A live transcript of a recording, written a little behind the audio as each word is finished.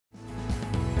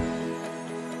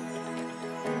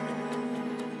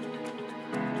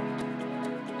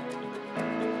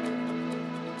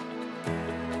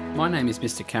My name is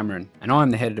Mr. Cameron and I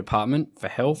am the Head of Department for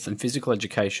Health and Physical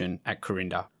Education at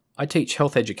Corinda. I teach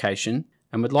health education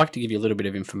and would like to give you a little bit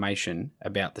of information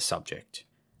about the subject.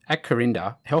 At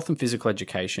Corinda, health and physical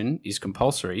education is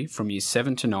compulsory from years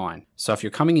 7 to 9, so if you're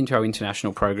coming into our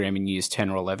international program in years 10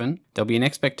 or 11, there'll be an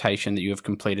expectation that you have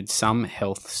completed some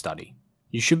health study.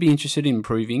 You should be interested in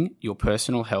improving your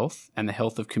personal health and the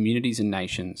health of communities and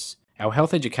nations. Our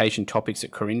health education topics at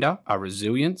Corinda are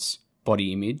resilience,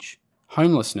 body image,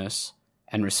 homelessness,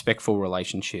 and respectful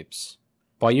relationships.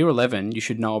 By year 11, you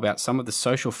should know about some of the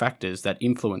social factors that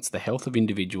influence the health of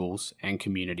individuals and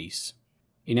communities.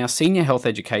 In our senior health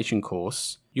education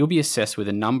course, you'll be assessed with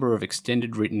a number of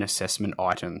extended written assessment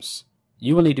items.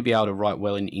 You will need to be able to write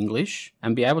well in English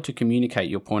and be able to communicate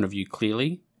your point of view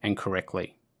clearly and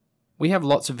correctly. We have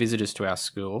lots of visitors to our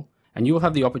school, and you will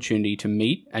have the opportunity to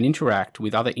meet and interact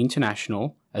with other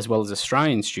international as well as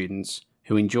Australian students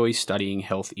who enjoy studying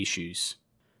health issues.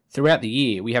 Throughout the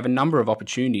year, we have a number of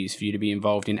opportunities for you to be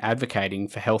involved in advocating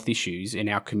for health issues in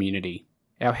our community.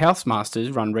 Our house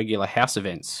masters run regular house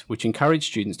events which encourage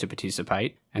students to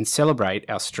participate and celebrate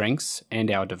our strengths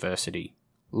and our diversity.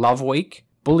 Love Week,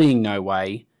 Bullying No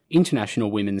Way,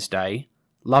 International Women's Day,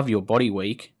 Love Your Body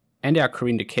Week, and our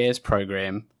Corinda Cares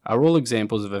program are all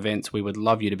examples of events we would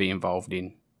love you to be involved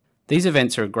in. These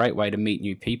events are a great way to meet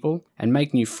new people and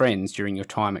make new friends during your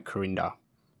time at Corinda.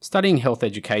 Studying health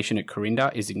education at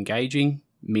Corinda is engaging,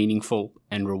 meaningful,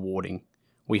 and rewarding.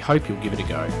 We hope you'll give it a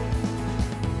go.